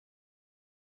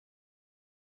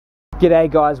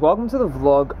G'day guys, welcome to the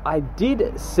vlog. I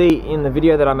did see in the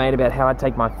video that I made about how I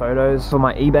take my photos for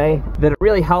my eBay that it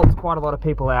really helped quite a lot of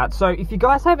people out. So if you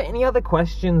guys have any other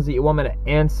questions that you want me to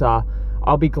answer,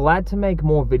 I'll be glad to make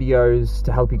more videos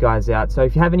to help you guys out. So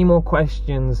if you have any more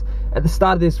questions at the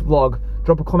start of this vlog,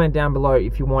 drop a comment down below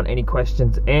if you want any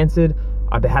questions answered.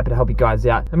 I'd be happy to help you guys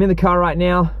out. I'm in the car right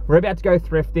now. We're about to go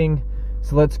thrifting,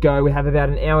 so let's go. We have about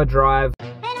an hour drive.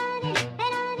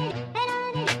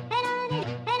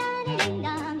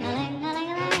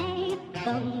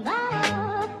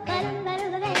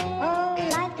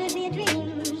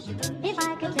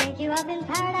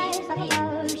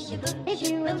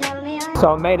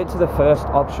 So I made it to the first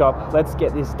op shop. Let's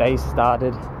get this day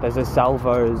started. There's a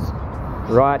Salvos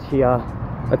right here.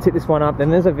 Let's hit this one up.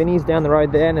 Then there's a Vinnie's down the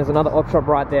road there, and there's another op shop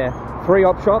right there. 3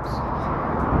 op shops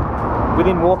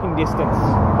within walking distance.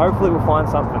 Hopefully we'll find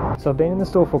something. So I've been in the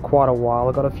store for quite a while.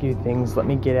 I got a few things. Let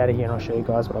me get out of here and I'll show you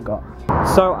guys what I got.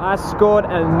 So I scored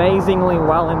amazingly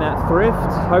well in that thrift.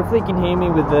 Hopefully you can hear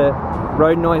me with the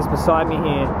road noise beside me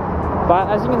here. But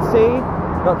as you can see,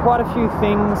 got quite a few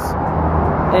things,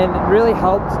 and it really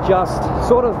helped just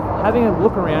sort of having a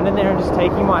look around in there and just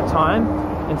taking my time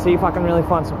and see if I can really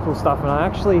find some cool stuff. And I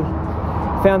actually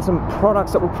found some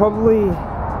products that were probably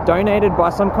donated by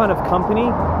some kind of company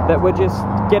that were just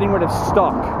getting rid of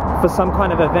stock for some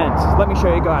kind of event. Let me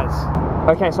show you guys.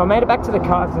 Okay, so I made it back to the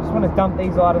car because I just want to dump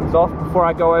these items off before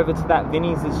I go over to that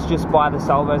Vinnie's that's just by the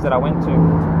Salvos that I went to.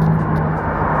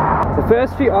 The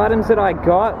first few items that I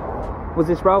got was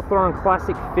this Ralph Lauren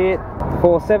Classic Fit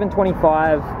for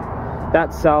 $7.25.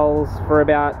 That sells for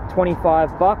about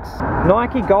 25 bucks.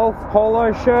 Nike Golf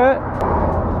Polo shirt.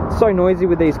 So noisy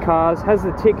with these cars. Has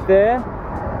the tick there.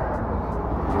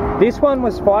 This one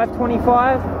was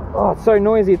 $5.25. Oh, it's so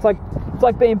noisy. It's like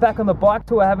being back on the bike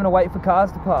tour having to wait for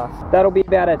cars to pass. That'll be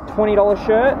about a $20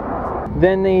 shirt.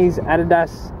 Then these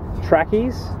Adidas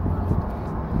trackies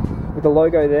with the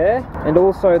logo there, and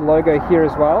also the logo here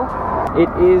as well. It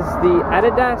is the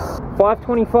Adidas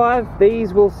 $5.25.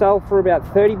 These will sell for about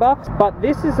 30 bucks, but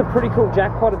this is a pretty cool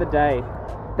jackpot of the day.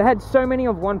 They had so many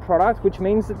of one product, which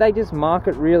means that they just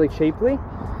market really cheaply.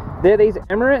 They're these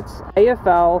Emirates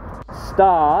AFL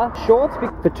Star shorts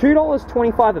for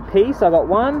 $2.25 a piece. I got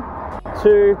 1,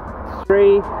 2,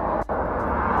 3,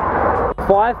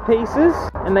 5 pieces,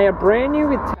 and they are brand new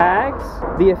with tags,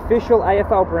 the official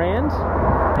AFL brand.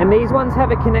 And these ones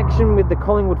have a connection with the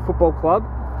Collingwood Football Club.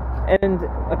 And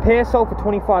a pair sold for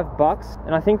 25 bucks,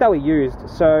 and I think they were used,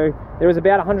 so there was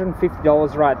about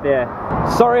 $150 right there.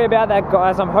 Sorry about that,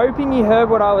 guys. I'm hoping you heard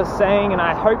what I was saying, and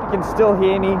I hope you can still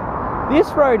hear me.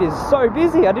 This road is so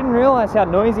busy. I didn't realize how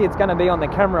noisy it's going to be on the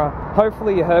camera.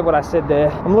 Hopefully you heard what I said there.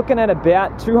 I'm looking at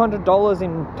about $200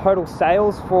 in total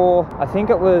sales for, I think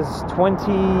it was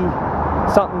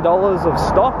 20-something dollars of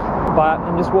stock, but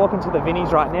I'm just walking to the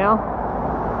Vinnie's right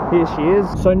now. Here she is.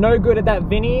 So no good at that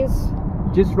Vinnie's.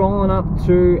 Just rolling up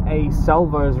to a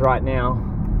Salvos right now.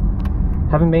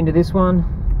 Haven't been to this one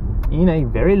in a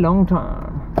very long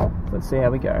time. Let's see how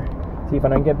we go. See if I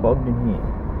don't get bogged in here.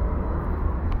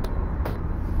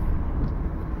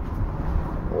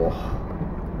 Oh,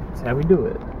 that's how we do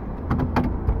it.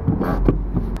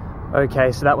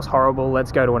 Okay, so that was horrible.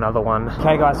 Let's go to another one.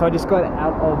 Okay guys, so I just got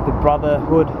out of the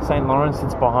Brotherhood St. Lawrence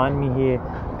that's behind me here.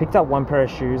 Picked up one pair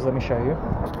of shoes, let me show you.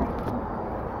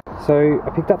 So I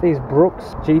picked up these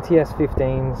Brooks GTS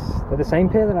 15s. They're the same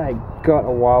pair that I got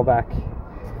a while back.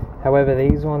 However,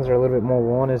 these ones are a little bit more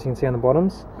worn, as you can see on the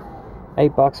bottoms.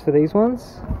 8 bucks for these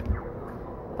ones.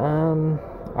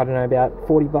 I don't know, about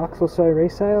 40 bucks or so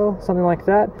resale, something like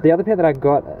that. The other pair that I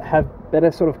got have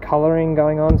better sort of colouring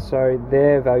going on, so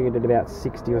they're valued at about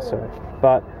 60 or so.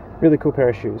 But really cool pair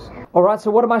of shoes. Alright,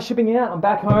 so what am I shipping out? I'm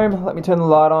back home. Let me turn the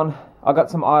light on. I got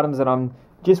some items that I'm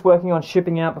just working on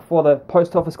shipping out before the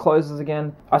post office closes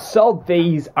again. I sold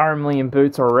these Orgill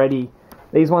boots already.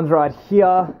 These ones right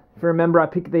here. If you remember, I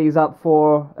picked these up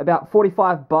for about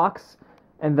 45 bucks,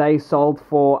 and they sold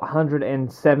for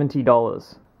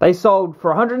 $170. They sold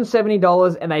for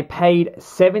 $170, and they paid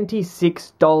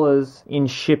 $76 in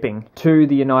shipping to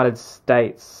the United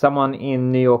States. Someone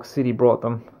in New York City brought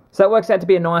them. So that works out to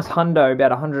be a nice hundo,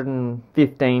 about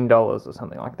 $115 or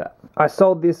something like that. I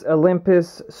sold this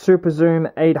Olympus Super Zoom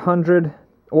 800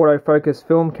 autofocus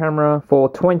film camera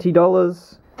for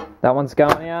 $20. That one's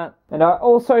going out. And I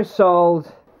also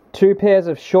sold 2 pairs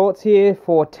of shorts here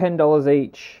for $10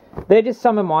 each. They're just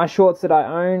some of my shorts that I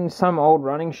own, some old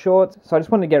running shorts, so I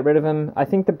just wanted to get rid of them. I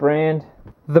think the brand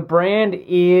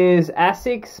is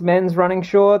Asics men's running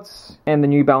shorts and the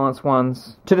New Balance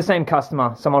ones to the same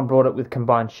customer. Someone brought it with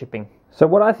combined shipping. So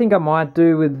what I think I might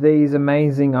do with these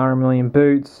amazing Orgill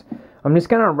boots, I'm just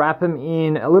going to wrap them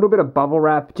in a little bit of bubble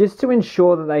wrap just to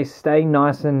ensure that they stay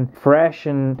nice and fresh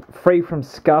and free from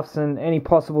scuffs and any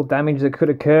possible damage that could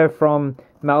occur from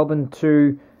Melbourne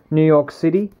to New York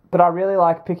City. But I really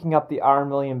like picking up the R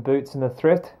Million boots in the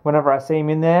thrift. Whenever I see them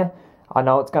in there, I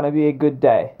know it's going to be a good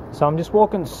day. So I'm just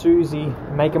walking Susie,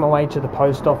 making my way to the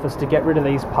post office to get rid of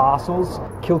these parcels.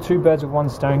 Kill two birds with one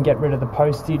stone, get rid of the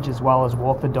postage as well as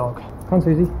walk the dog. Come on,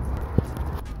 Susie.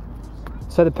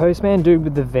 So the postman dude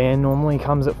with the van normally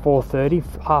comes at 4:30,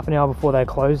 half an hour before they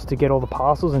close, to get all the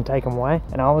parcels and take them away.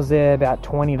 And I was there about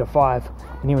 20 to 5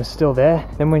 and he was still there.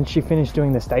 Then when she finished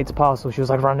doing the States parcel, she was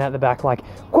like running out the back like,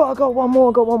 "Whoa, I got one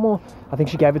more. I think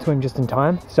she gave it to him just in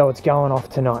time. So it's going off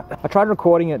tonight. I tried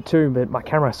recording it too, but my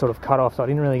camera sort of cut off, so I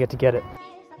didn't really get to get it.